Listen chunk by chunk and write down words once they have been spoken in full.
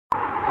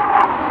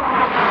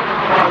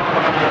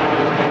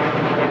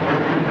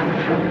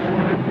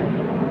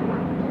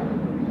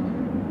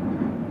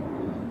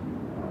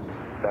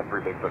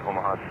but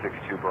Omaha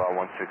 62 Bra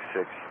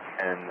 166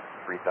 10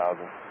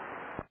 3000.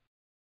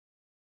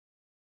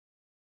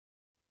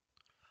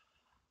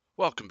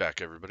 Welcome back,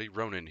 everybody.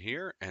 Ronan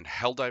here, and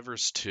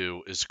Helldivers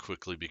 2 is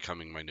quickly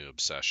becoming my new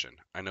obsession.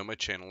 I know my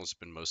channel has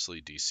been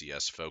mostly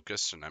DCS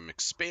focused, and I'm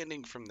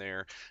expanding from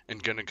there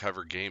and going to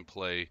cover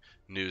gameplay,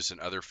 news,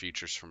 and other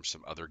features from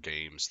some other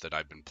games that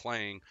I've been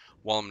playing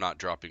while I'm not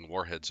dropping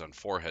warheads on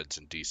foreheads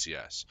in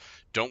DCS.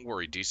 Don't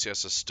worry,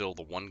 DCS is still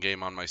the one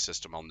game on my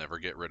system I'll never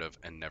get rid of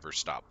and never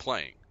stop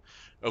playing.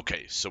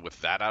 Okay, so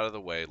with that out of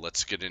the way,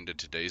 let's get into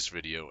today's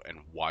video and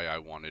why I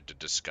wanted to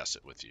discuss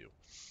it with you.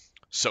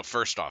 So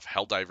first off,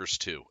 Helldivers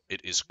 2,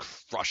 it is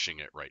crushing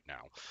it right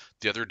now.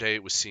 The other day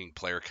it was seeing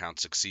player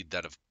counts exceed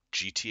that of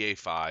GTA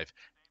 5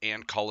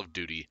 and Call of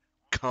Duty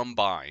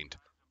combined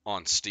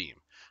on Steam.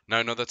 Now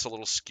I know that's a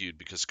little skewed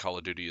because Call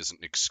of Duty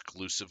isn't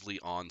exclusively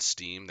on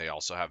Steam. They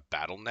also have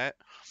Battle.net,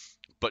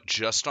 but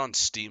just on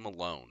Steam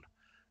alone,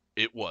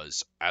 it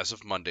was, as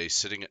of Monday,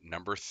 sitting at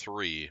number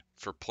 3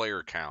 for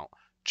player count,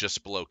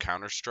 just below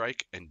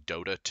Counter-Strike and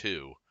Dota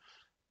 2.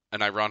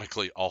 And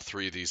ironically, all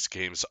three of these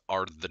games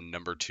are the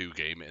number 2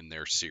 game in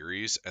their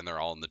series, and they're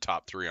all in the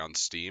top 3 on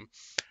Steam.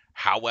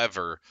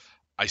 However,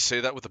 I say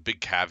that with a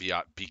big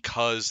caveat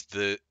because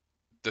the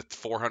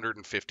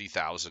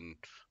 450,000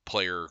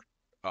 player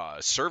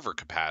server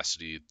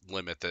capacity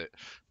limit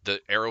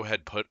that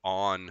Arrowhead put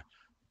on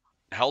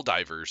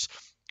Helldivers.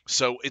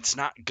 So it's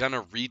not going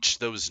to reach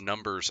those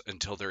numbers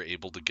until they're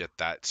able to get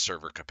that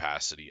server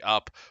capacity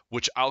up,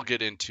 which I'll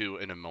get into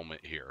in a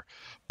moment here.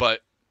 But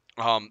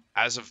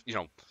as of,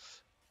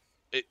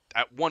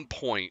 at one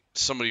point,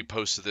 somebody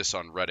posted this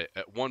on Reddit.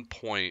 At one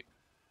point,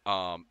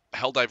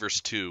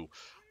 Helldivers 2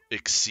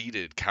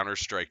 exceeded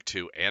Counter-Strike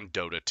 2 and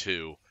Dota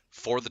 2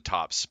 for the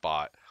top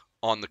spot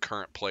on the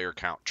current player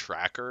count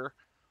tracker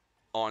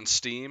on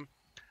Steam.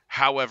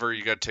 However,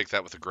 you got to take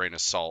that with a grain of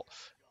salt.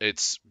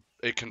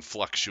 It can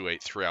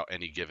fluctuate throughout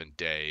any given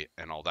day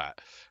and all that.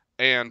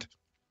 And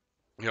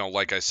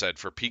like I said,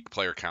 for peak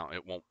player count,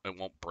 it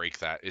won't break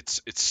that.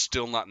 It's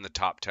still not in the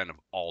top 10 of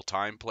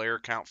all-time player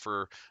count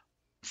for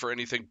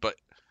anything, but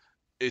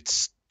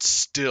it's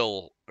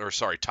still, or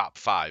sorry, top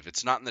 5.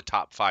 It's not in the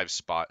top 5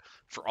 spot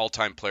for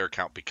all-time player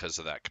count because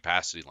of that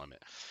capacity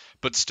limit.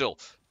 But still,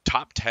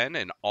 top 10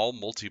 in all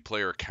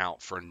multiplayer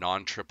count for a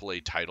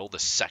non-AAA title the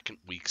second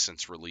week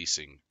since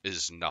releasing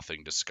is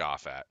nothing to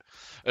scoff at.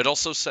 It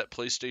also set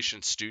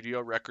PlayStation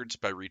Studio records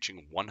by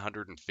reaching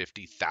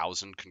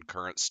 150,000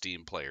 concurrent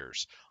Steam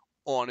players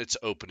on its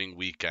opening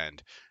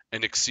weekend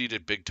and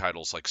exceeded big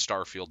titles like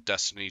Starfield,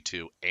 Destiny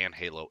 2, and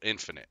Halo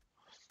Infinite.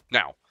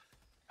 Now,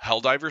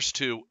 Helldivers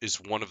 2 is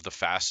one of the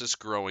fastest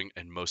growing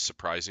and most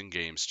surprising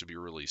games to be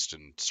released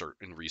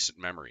in recent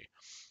memory.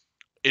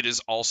 It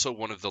is also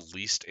one of the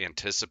least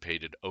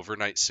anticipated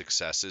overnight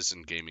successes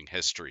in gaming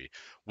history,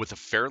 with a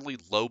fairly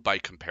low by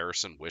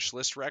comparison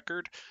wishlist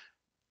record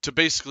to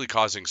basically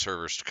causing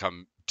servers to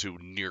come to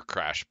near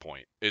crash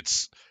point.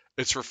 It's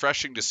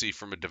refreshing to see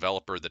from a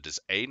developer that is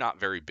A, not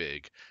very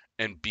big,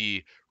 and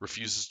B,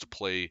 refuses to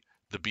play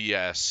the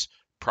BS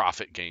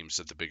profit games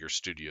that the bigger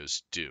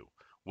studios do.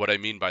 What I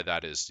mean by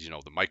that is, the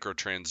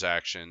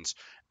microtransactions,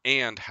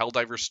 and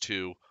Helldivers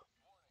 2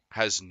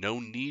 has no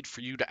need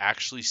for you to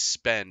actually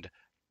spend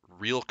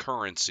real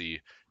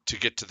currency to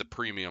get to the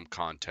premium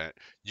content.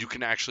 You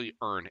can actually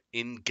earn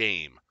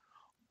in-game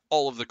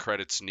all of the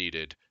credits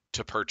needed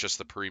to purchase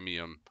the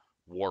premium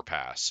war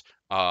pass,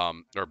 or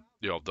they're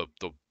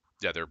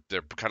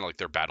kind of like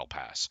their battle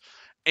pass.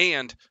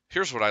 And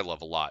here's what I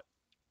love a lot: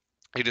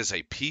 it is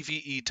a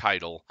PvE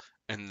title,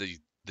 and the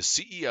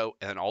CEO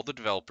and all the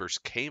developers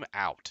came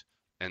out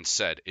and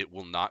said it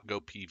will not go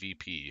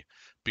PvP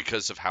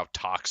because of how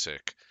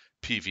toxic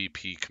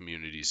PvP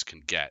communities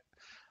can get.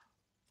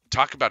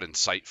 Talk about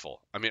insightful.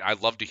 I mean, I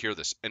love to hear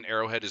this. And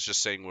Arrowhead is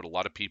just saying what a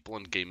lot of people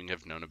in gaming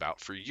have known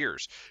about for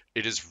years.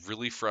 It is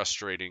really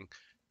frustrating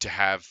to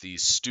have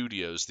these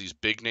studios, these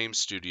big name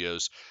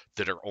studios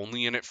that are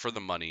only in it for the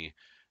money,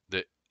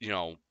 that,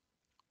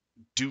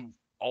 do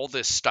all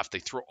this stuff. They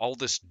throw all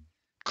this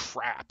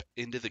crap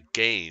into the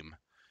game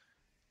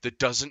that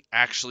doesn't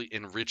actually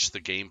enrich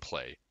the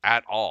gameplay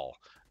at all.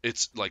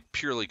 It's like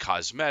purely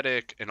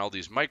cosmetic and all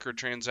these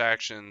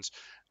microtransactions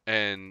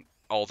and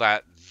all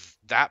that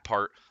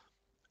part.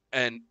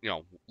 And,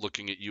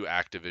 looking at you,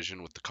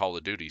 Activision, with the Call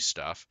of Duty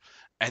stuff.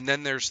 And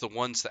then there's the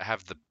ones that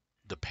have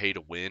the pay to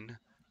win,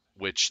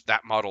 which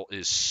that model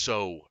is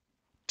so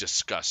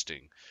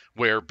disgusting,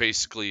 where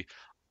basically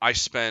I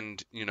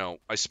spend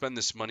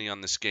this money on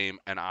this game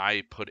and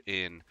I put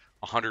in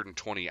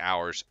 120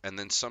 hours, and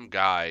then some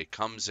guy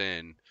comes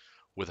in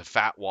with a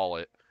fat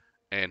wallet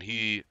and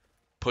he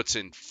puts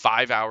in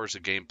 5 hours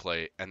of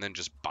gameplay and then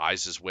just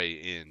buys his way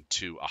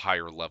into a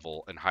higher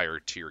level and higher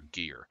tier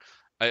gear.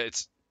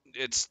 It's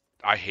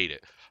I hate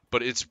it,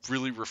 but it's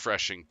really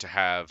refreshing to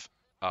have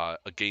a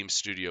game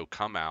studio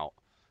come out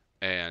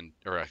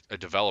or a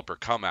developer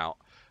come out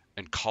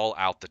and call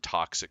out the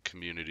toxic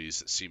communities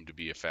that seem to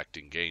be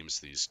affecting games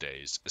these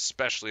days,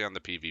 especially on the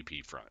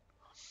PvP front.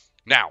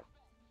 Now,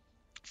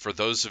 for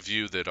those of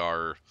you that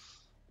are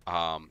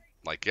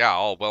like, yeah,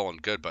 all well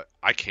and good, but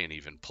I can't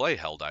even play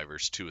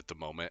Helldivers 2 at the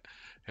moment.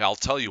 And I'll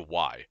tell you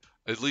why.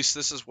 At least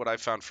this is what I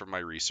found from my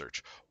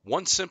research.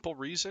 One simple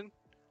reason,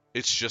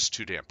 it's just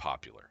too damn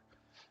popular.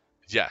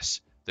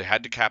 Yes, they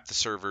had to cap the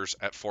servers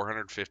at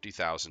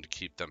 450,000 to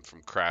keep them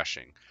from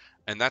crashing.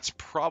 And that's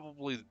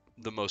probably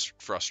the most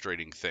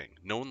frustrating thing.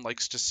 No one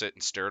likes to sit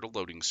and stare at a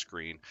loading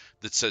screen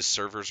that says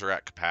servers are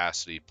at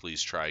capacity,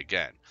 please try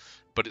again.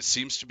 But it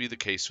seems to be the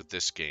case with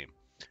this game.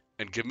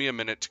 And give me a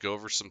minute to go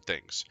over some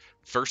things.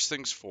 First,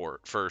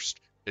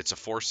 it's a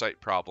foresight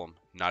problem,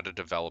 not a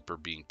developer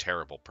being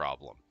terrible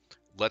problem.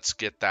 Let's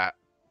get that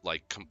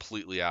like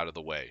completely out of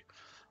the way.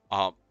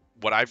 Um,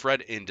 what I've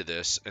read into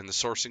this, and the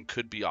sourcing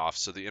could be off,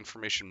 so the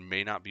information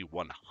may not be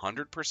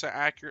 100%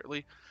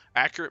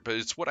 accurate, but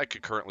it's what I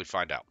could currently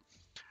find out.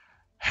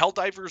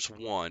 Helldivers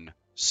 1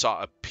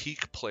 saw a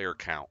peak player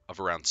count of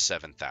around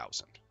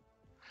 7,000.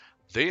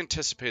 They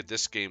anticipated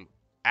this game,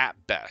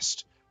 at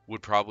best,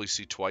 would probably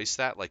see twice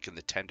that, like in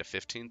the 10 to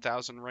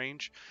 15,000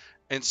 range.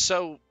 And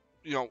so,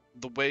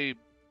 the way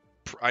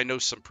I know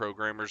some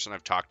programmers, and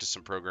I've talked to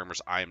some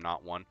programmers, I am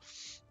not one.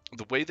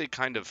 The way they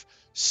kind of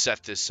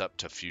set this up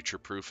to future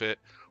proof it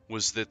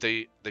was that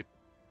they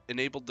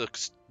enabled the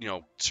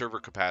server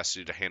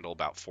capacity to handle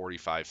about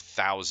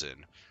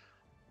 45,000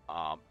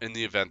 in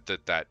the event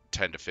that that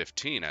 10 to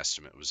 15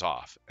 estimate was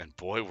off. And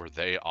boy, were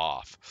they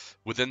off.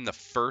 Within the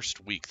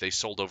first week, they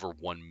sold over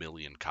 1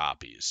 million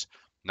copies.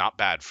 Not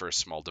bad for a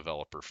small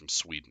developer from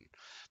Sweden.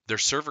 Their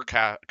server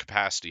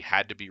capacity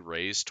had to be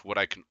raised to what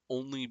I can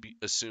only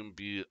assume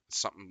be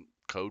something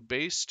code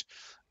based,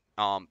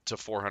 to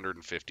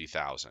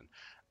 450,000.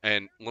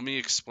 And let me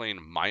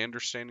explain my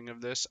understanding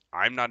of this.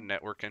 I'm not a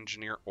network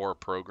engineer or a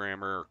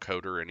programmer or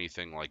coder or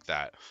anything like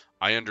that.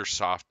 I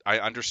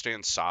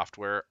understand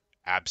software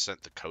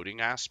absent the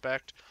coding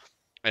aspect,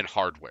 and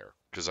hardware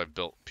because I've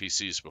built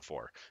PCs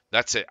before.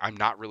 That's it. I'm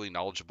not really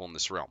knowledgeable in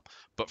this realm.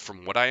 But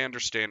from what I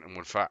understand and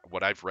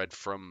what I've read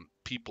from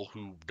people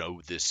who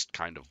know this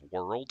kind of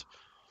world,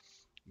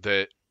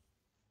 that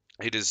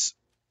it is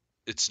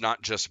it's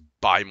not just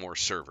buy more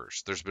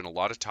servers. There's been a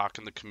lot of talk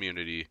in the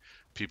community,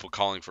 people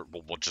calling for,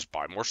 well, we'll just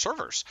buy more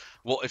servers.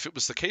 Well, if it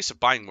was the case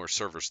of buying more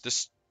servers,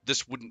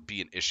 this wouldn't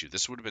be an issue.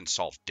 This would have been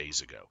solved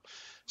days ago.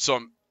 So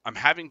I'm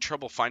having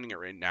trouble finding it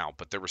right now,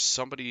 but there was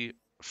somebody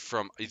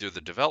from either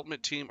the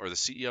development team or the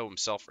CEO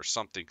himself or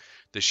something.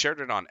 They shared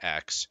it on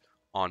X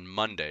on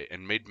Monday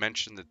and made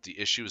mention that the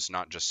issue is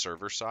not just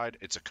server side,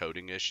 it's a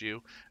coding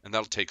issue, and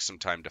that'll take some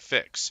time to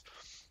fix.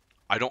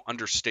 I don't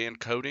understand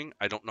coding.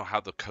 I don't know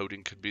how the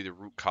coding could be the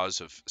root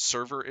cause of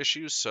server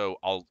issues, so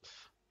I'll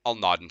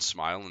nod and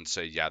smile and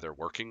say yeah, they're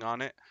working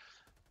on it.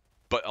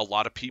 But a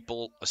lot of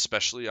people,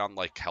 especially on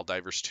like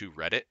Helldivers 2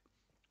 Reddit,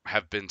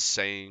 have been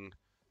saying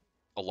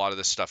a lot of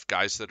this stuff.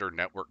 Guys that are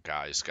network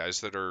guys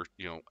that are,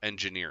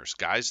 engineers,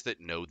 guys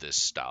that know this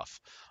stuff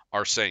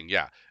are saying,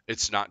 yeah,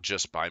 it's not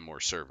just buy more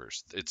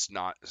servers. It's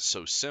not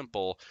so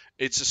simple.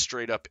 It's a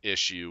straight up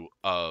issue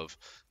of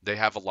they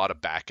have a lot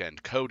of back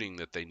end coding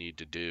that they need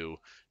to do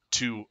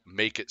to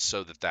make it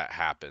so that that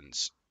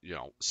happens,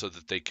 so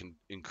that they can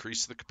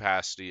increase the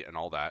capacity and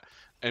all that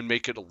and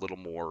make it a little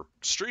more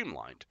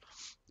streamlined.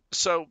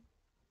 So,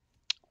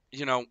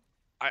 you know,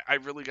 I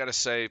really got to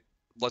say,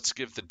 let's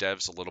give the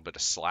devs a little bit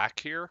of slack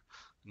here.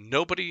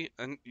 Nobody,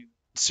 and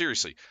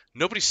seriously,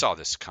 nobody saw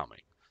this coming.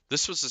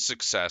 This was a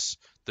success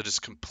that has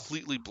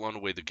completely blown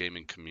away the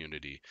gaming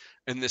community.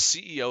 And the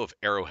CEO of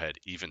Arrowhead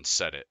even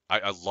said it.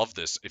 I love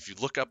this. If you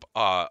look up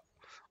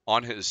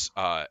on his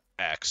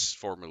X,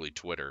 formerly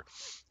Twitter,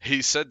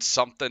 he said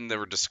something, they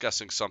were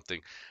discussing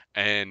something,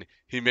 and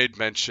he made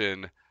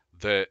mention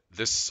that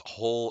this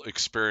whole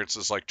experience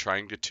is like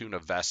trying to tune a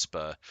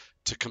Vespa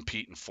to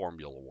compete in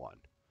Formula One.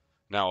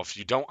 Now, if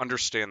you don't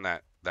understand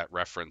that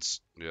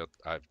reference,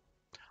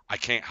 I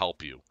can't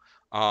help you.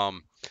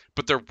 Um,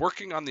 but they're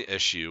working on the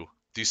issue.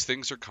 These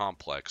things are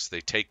complex. They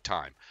take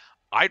time.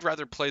 I'd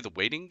rather play the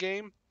waiting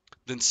game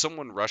than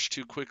someone rush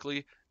too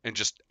quickly and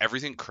just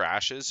everything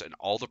crashes and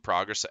all the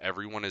progress that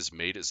everyone has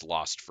made is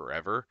lost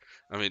forever.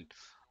 I mean,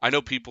 I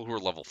know people who are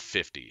level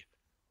 50.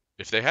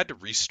 If they had to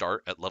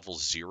restart at level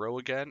 0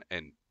 again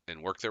and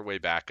work their way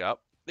back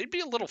up, they'd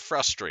be a little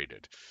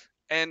frustrated.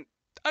 And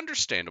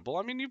understandable.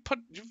 I mean, you've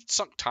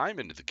sunk time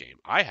into the game.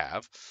 I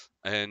have,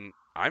 and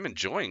I'm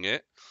enjoying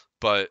it,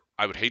 but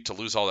I would hate to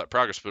lose all that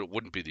progress, but it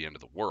wouldn't be the end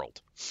of the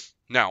world.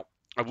 Now,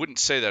 I wouldn't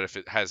say that if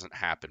it hasn't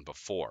happened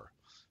before.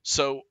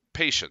 So,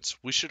 patience.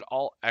 We should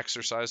all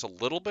exercise a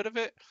little bit of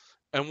it,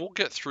 and we'll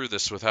get through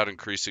this without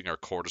increasing our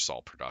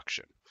cortisol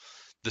production.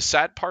 The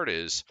sad part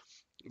is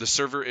the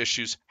server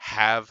issues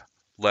have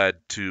led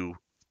to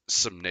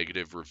some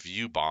negative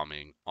review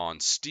bombing on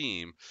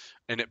Steam,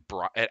 and it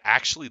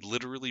actually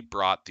literally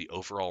brought the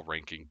overall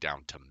ranking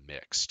down to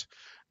mixed.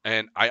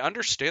 And I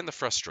understand the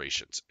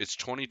frustrations. It's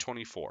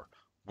 2024.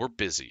 We're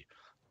busy.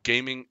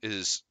 Gaming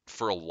is,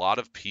 for a lot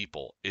of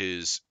people,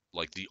 is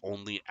like the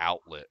only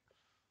outlet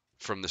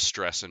from the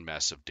stress and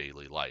mess of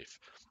daily life.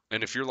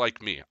 And if you're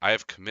like me, I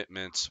have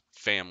commitments,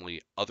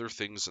 family, other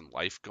things in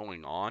life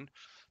going on.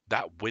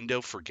 That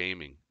window for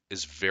gaming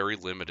is very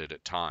limited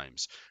at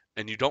times,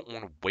 and you don't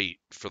want to wait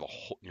for the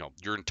whole,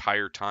 your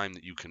entire time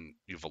that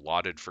you've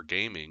allotted for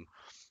gaming,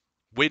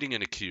 waiting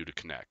in a queue to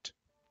connect.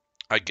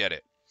 I get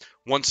it.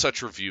 One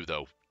such review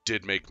though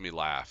did make me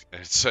laugh,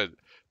 and it said,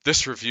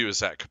 "This review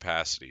is at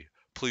capacity.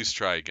 Please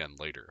try again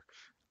later."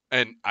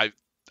 And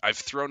I've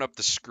thrown up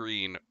the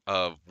screen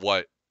of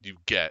what you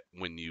get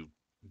when you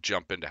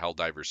jump into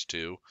Helldivers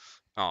 2.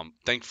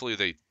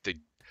 Thankfully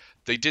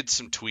they did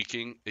some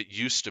tweaking. It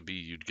used to be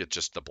you'd get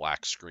just the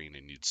black screen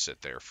and you'd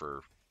sit there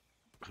for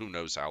who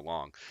knows how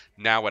long.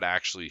 Now it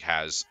actually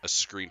has a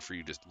screen for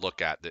you to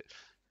look at that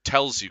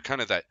tells you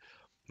kind of that,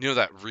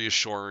 that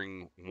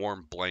reassuring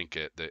warm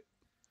blanket that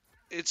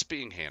it's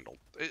being handled.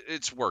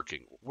 It's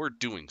working. We're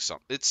doing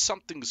something.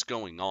 Something's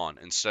going on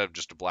instead of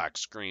just a black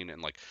screen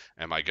and like,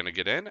 am I going to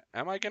get in?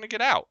 Am I going to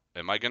get out?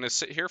 Am I going to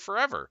sit here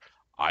forever?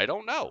 I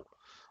don't know.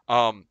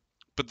 Um,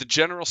 but the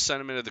general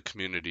sentiment of the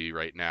community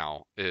right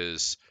now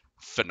is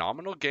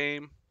phenomenal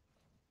game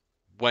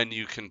when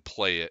you can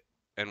play it,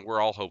 and we're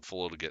all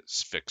hopeful it'll get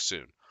fixed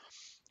soon.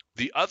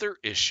 The other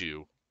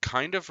issue,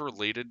 kind of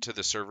related to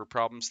the server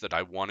problems that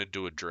I wanted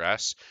to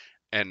address,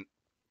 and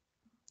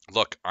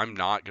look, I'm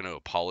not going to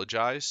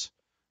apologize.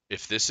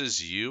 If this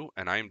is you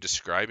and I am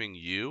describing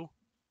you,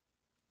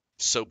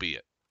 so be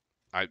it.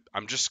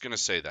 I'm just going to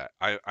say that.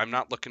 I'm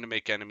not looking to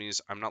make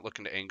enemies. I'm not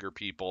looking to anger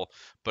people.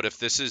 But if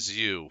this is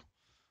you,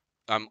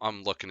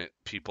 I'm looking at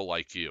people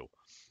like you.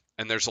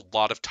 And there's a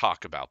lot of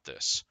talk about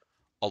this.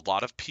 A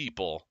lot of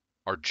people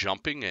are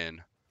jumping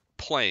in,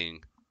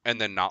 playing, and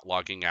then not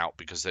logging out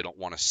because they don't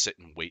want to sit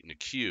and wait in a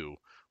queue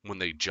when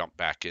they jump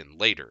back in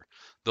later.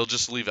 They'll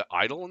just leave it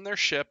idle in their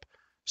ship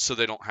so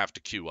they don't have to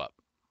queue up.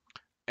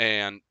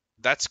 And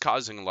that's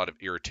causing a lot of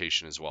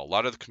irritation as well. A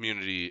lot of the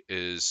community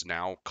is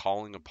now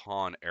calling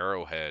upon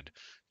Arrowhead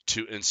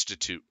to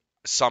institute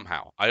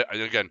somehow.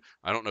 Again,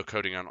 I don't know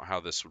coding, I don't know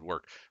how this would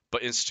work,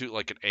 but institute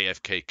like an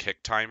AFK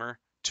kick timer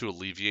to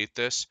alleviate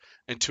this.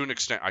 And to an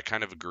extent, I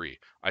kind of agree.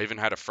 I even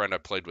had a friend I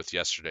played with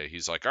yesterday.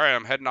 He's like, "All right,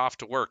 I'm heading off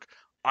to work.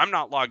 I'm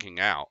not logging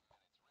out."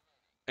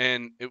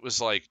 And it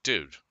was like,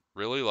 dude,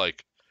 really?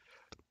 Like,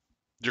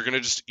 you're gonna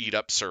just eat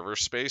up server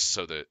space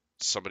so that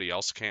somebody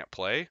else can't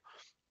play?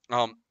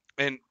 Um,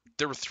 and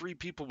there were 3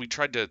 people we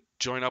tried to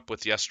join up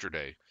with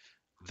yesterday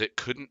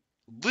that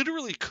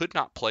literally could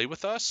not play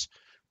with us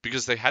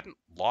because they hadn't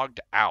logged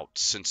out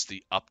since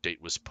the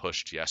update was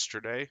pushed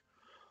yesterday.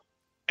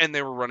 And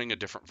they were running a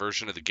different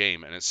version of the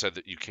game, and it said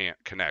that you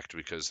can't connect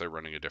because they're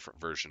running a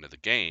different version of the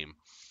game.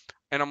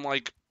 And I'm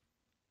like,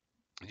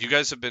 you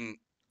guys have been,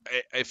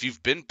 if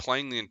you've been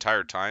playing the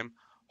entire time,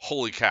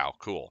 holy cow,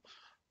 cool.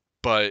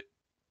 But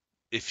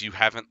if you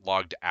haven't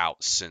logged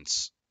out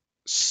since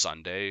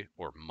Sunday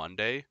or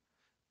Monday,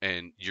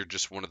 and you're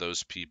just one of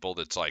those people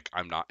that's like,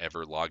 I'm not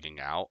ever logging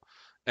out.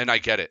 And I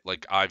get it.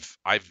 Like I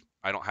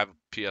don't have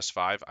a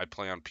PS5. I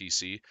play on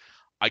PC.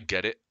 I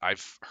get it.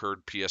 I've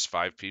heard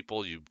PS5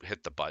 people, you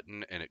hit the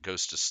button and it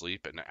goes to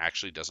sleep and it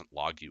actually doesn't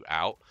log you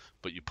out,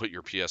 but you put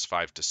your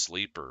PS5 to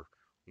sleep or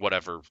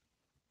whatever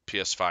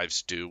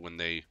PS5s do when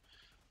they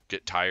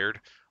get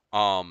tired.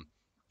 Um,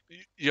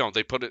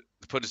 they put it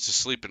to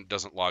sleep and it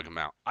doesn't log them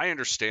out. I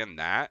understand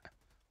that,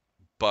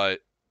 but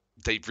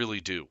they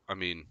really do. I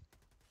mean,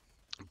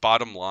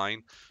 bottom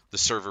line, the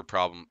server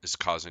problem is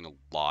causing a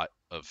lot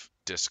of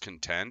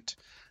discontent.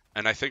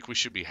 And I think we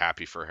should be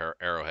happy for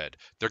Arrowhead.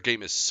 Their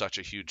game is such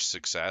a huge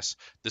success.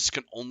 This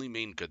can only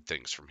mean good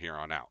things from here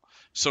on out.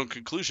 So, in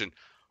conclusion,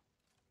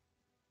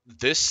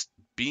 this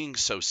being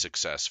so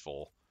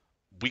successful,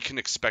 we can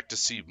expect to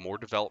see more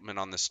development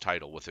on this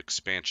title with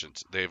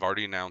expansions. They've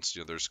already announced,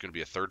 there's going to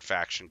be a 3rd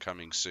faction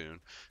coming soon.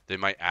 They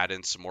might add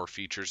in some more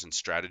features and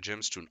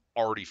stratagems to an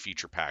already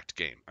feature-packed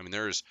game. I mean,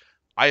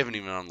 I haven't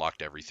even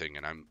unlocked everything,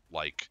 and I'm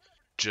like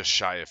just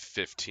shy of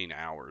 15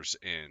 hours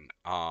in.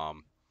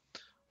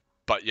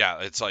 But yeah,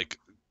 it's like,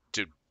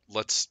 dude,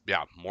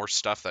 more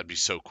stuff. That'd be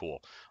so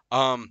cool.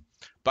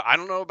 But I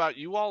don't know about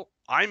you all.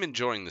 I'm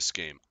enjoying this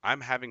game.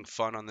 I'm having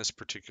fun on this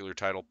particular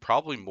title.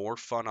 Probably more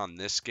fun on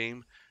this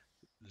game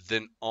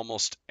than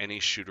almost any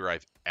shooter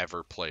I've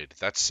ever played.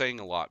 That's saying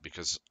a lot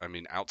because I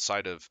mean,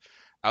 outside of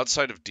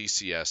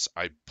DCS,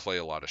 I play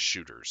a lot of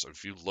shooters.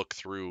 If you look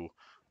through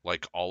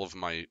like all of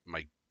my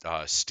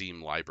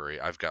Steam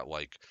library, I've got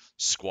like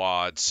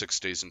Squad, 6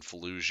 Days in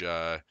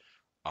Fallujah,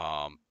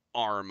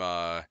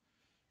 Arma,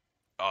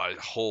 a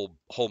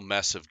whole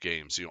mess of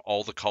games.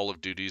 All the Call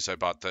of Duties. I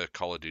bought the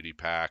Call of Duty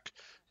pack.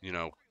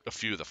 A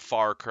few of the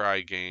Far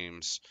Cry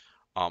games.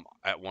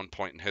 At one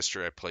point in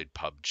history, I played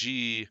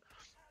PUBG.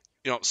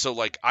 So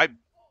like I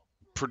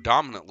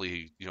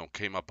predominantly,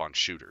 came up on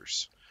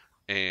shooters,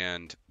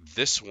 and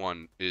this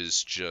one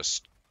is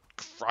just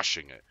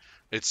crushing it.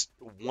 It's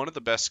one of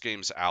the best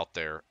games out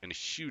there, and a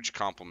huge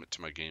compliment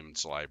to my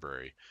games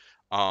library.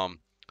 Um,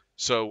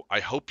 so I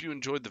hope you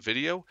enjoyed the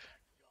video.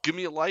 Give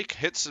me a like,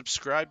 hit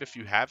subscribe if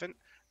you haven't.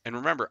 And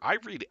remember, I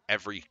read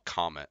every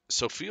comment,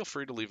 so feel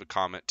free to leave a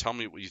comment. Tell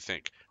me what you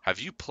think. Have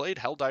you played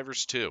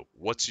Helldivers 2?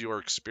 What's your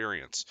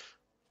experience?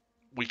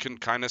 We can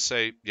kind of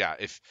say, yeah,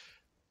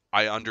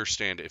 I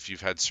understand if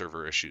you've had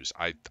server issues.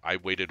 I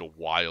waited a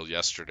while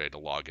yesterday to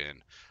log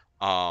in.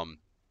 Um,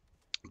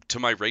 to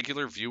my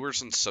regular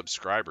viewers and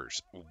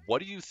subscribers, what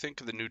do you think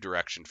of the new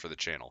direction for the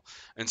channel?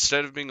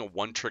 Instead of being a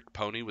one-trick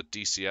pony with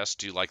DCS,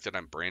 do you like that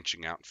I'm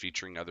branching out and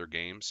featuring other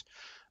games?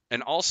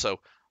 And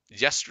also,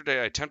 yesterday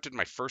I attempted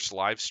my first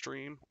live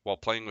stream while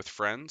playing with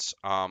friends.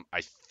 I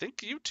think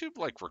YouTube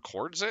like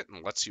records it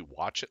and lets you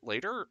watch it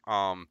later.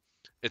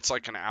 It's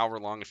like an hour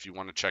long if you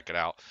want to check it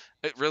out.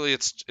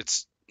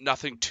 It's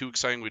nothing too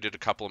exciting. We did a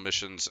couple of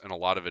missions, and a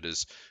lot of it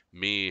is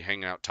me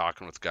hanging out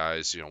talking with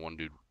guys. You know, one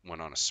dude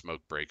went on a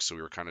smoke break, so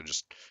we were kind of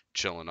just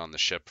chilling on the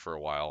ship for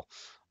a while.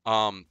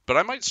 But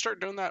I might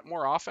start doing that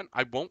more often.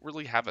 I won't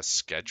really have a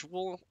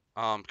schedule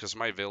because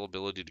my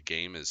availability to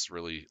game is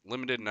really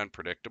limited and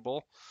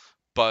unpredictable.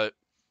 But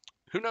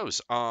who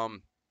knows?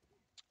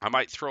 I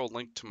might throw a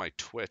link to my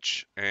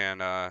Twitch,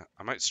 and I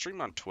might stream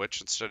on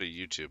Twitch instead of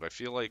YouTube. I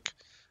feel like,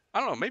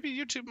 I don't know, maybe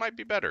YouTube might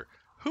be better.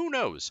 Who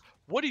knows?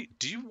 What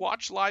do you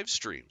watch live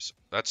streams?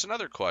 That's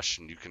another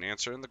question you can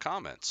answer in the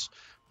comments.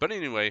 But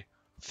anyway,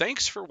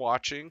 thanks for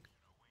watching,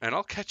 and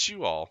I'll catch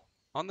you all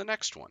on the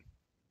next one.